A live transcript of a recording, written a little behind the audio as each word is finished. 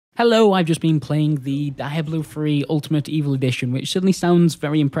Hello, I've just been playing the Diablo 3 Ultimate Evil Edition, which certainly sounds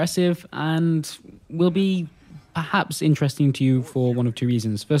very impressive and will be perhaps interesting to you for one of two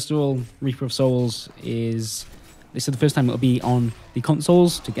reasons. First of all, Reaper of Souls this is the first time it'll be on the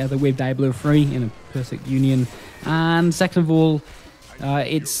consoles together with Diablo 3 in a perfect union. And second of all,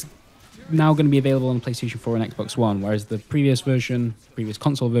 it's now going to be available on PlayStation 4 and Xbox One, whereas the previous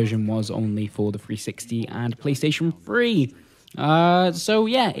console version was only for the 360 and PlayStation 3. So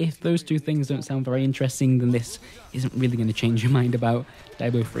yeah, if those two things don't sound very interesting, then this isn't really going to change your mind about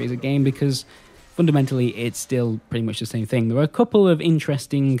Diablo 3 as a game, because fundamentally it's still pretty much the same thing. There are a couple of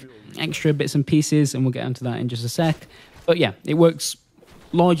interesting extra bits and pieces, and we'll get onto that in just a sec. But yeah, it works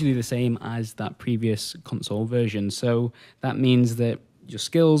largely the same as that previous console version. So that means that your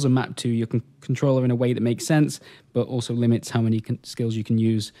skills are mapped to your controller in a way that makes sense, but also limits how many skills you can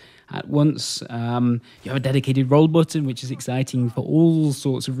use at once. You have a dedicated roll button, which is exciting for all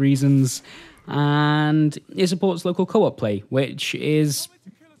sorts of reasons. And it supports local co-op play, which is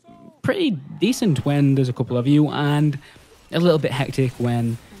pretty decent when there's a couple of you, and a little bit hectic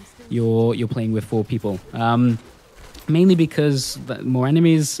when you're playing with four people. Mainly because more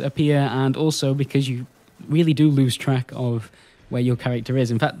enemies appear, and also because you really do lose track of where your character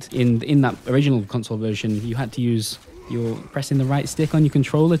is. In fact, in that original console version, you had to use pressing the right stick on your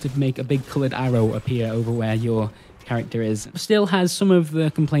controller to make a big coloured arrow appear over where your character is. Still has some of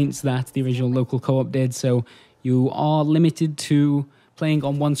the complaints that the original local co-op did, so you are limited to playing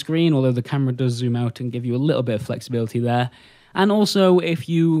on one screen, although the camera does zoom out and give you a little bit of flexibility there. And also, if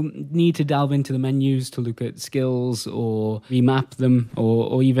you need to delve into the menus to look at skills or remap them,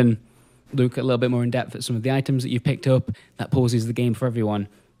 or even look a little bit more in depth at some of the items that you've picked up, that pauses the game for everyone.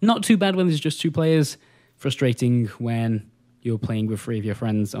 Not too bad when there's just two players, frustrating when you're playing with three of your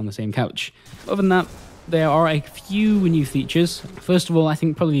friends on the same couch. Other than that, there are a few new features. First of all, I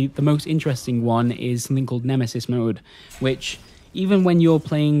think probably the most interesting one is something called Nemesis mode, which even when you're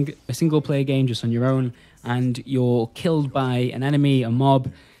playing a single player game just on your own and you're killed by an enemy, a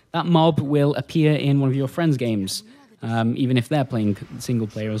mob, that mob will appear in one of your friends' games. Even if they're playing single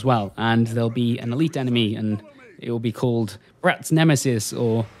player as well. And there'll be an elite enemy, and it will be called Brat's Nemesis,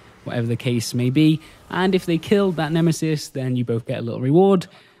 or whatever the case may be. And if they kill that Nemesis, then you both get a little reward.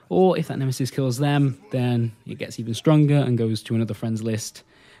 Or if that Nemesis kills them, then it gets even stronger and goes to another friends list.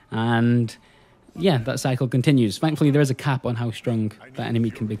 And yeah, that cycle continues. Thankfully, there is a cap on how strong that enemy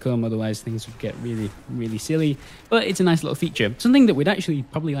can become, otherwise things would get really, really silly. But it's a nice little feature. Something that we'd actually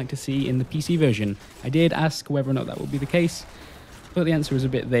probably like to see in the PC version. I did ask whether or not that would be the case, but the answer was a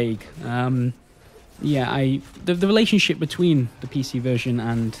bit vague. The relationship between the PC version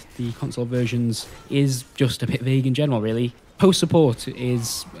and the console versions is just a bit vague in general, really. Post-support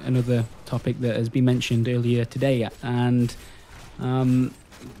is another topic that has been mentioned earlier today, and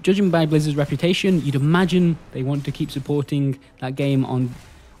judging by Blizzard's reputation, you'd imagine they want to keep supporting that game on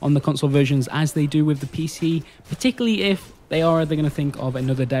the console versions as they do with the PC, particularly if they're going to think of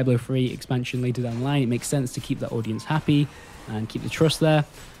another Diablo 3 expansion later down the line. It makes sense to keep that audience happy and keep the trust there,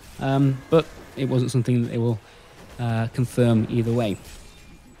 but it wasn't something that they will confirm either way.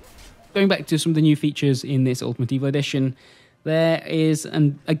 Going back to some of the new features in this Ultimate Evil Edition, there is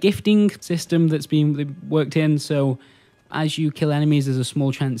a gifting system that's been worked in, so as you kill enemies, there's a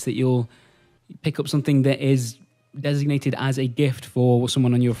small chance that you'll pick up something that is designated as a gift for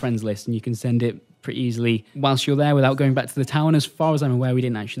someone on your friends list, and you can send it pretty easily whilst you're there without going back to the town. As far as I'm aware, we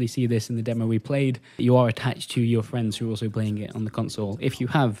didn't actually see this in the demo we played. You are attached to your friends who are also playing it on the console, if you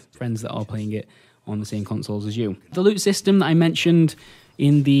have friends that are playing it on the same consoles as you. The loot system that I mentioned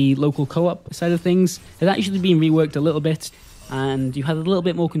in the local co-op side of things has actually been reworked a little bit, and you have a little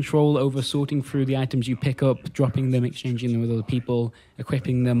bit more control over sorting through the items you pick up, dropping them, exchanging them with other people,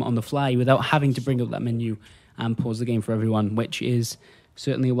 equipping them on the fly without having to bring up that menu and pause the game for everyone, which is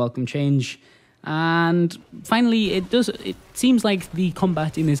certainly a welcome change. And finally, it seems like the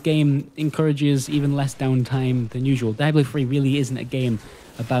combat in this game encourages even less downtime than usual. Diablo 3 really isn't a game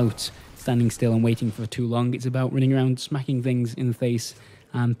about standing still and waiting for too long. It's about running around, smacking things in the face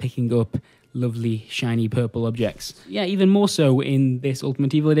and picking up lovely, shiny purple objects. Yeah, even more so in this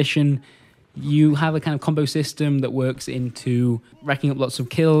Ultimate Evil Edition, you have a kind of combo system that works into racking up lots of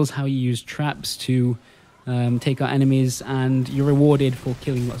kills, how you use traps to take out enemies, and you're rewarded for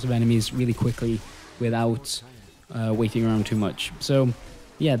killing lots of enemies really quickly without waiting around too much. So,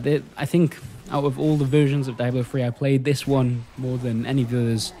 yeah, I think out of all the versions of Diablo 3 I played, this one, more than any of the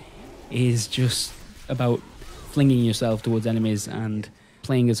others, is just about flinging yourself towards enemies and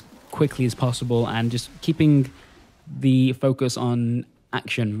playing as quickly as possible and just keeping the focus on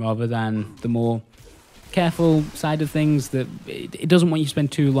action rather than the more careful side of things, that it doesn't want you to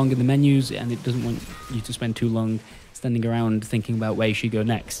spend too long in the menus, and it doesn't want you to spend too long standing around thinking about where you should go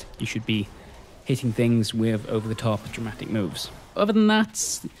next. You should be hitting things with over-the-top dramatic moves. Other than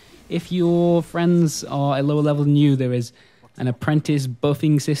that, if your friends are a lower level than you, there is an apprentice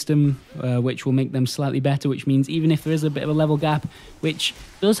buffing system, which will make them slightly better, which means even if there is a bit of a level gap, which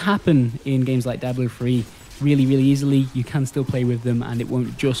does happen in games like Diablo 3 really, really easily, you can still play with them, and it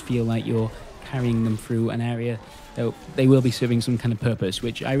won't just feel like you're carrying them through an area. They will be serving some kind of purpose,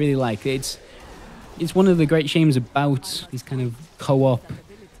 which I really like. It's one of the great shames about these kind of co-op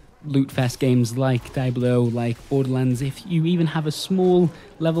loot fest games like Diablo, like Borderlands. If you even have a small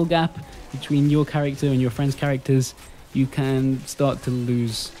level gap between your character and your friends' characters, you can start to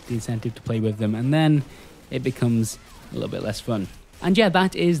lose the incentive to play with them, and then it becomes a little bit less fun. And yeah,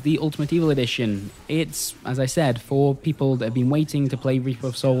 that is the Ultimate Evil Edition. It's, as I said, for people that have been waiting to play Reaper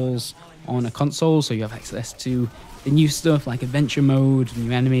of Souls on a console, so you have access to the new stuff like Adventure Mode,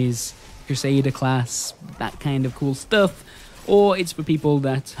 new enemies, Crusader class, that kind of cool stuff. Or it's for people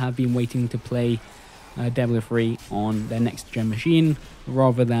that have been waiting to play Diablo 3 on their next-gen machine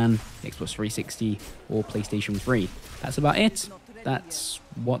rather than Xbox 360 or PlayStation 3. That's about it. That's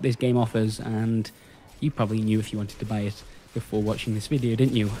what this game offers, and you probably knew if you wanted to buy it before watching this video,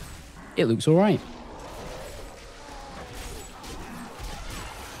 didn't you? It looks alright.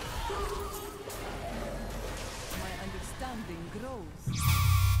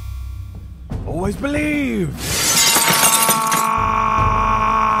 Always believe!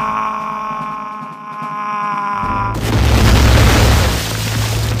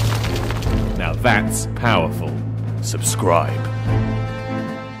 Now that's powerful. Subscribe.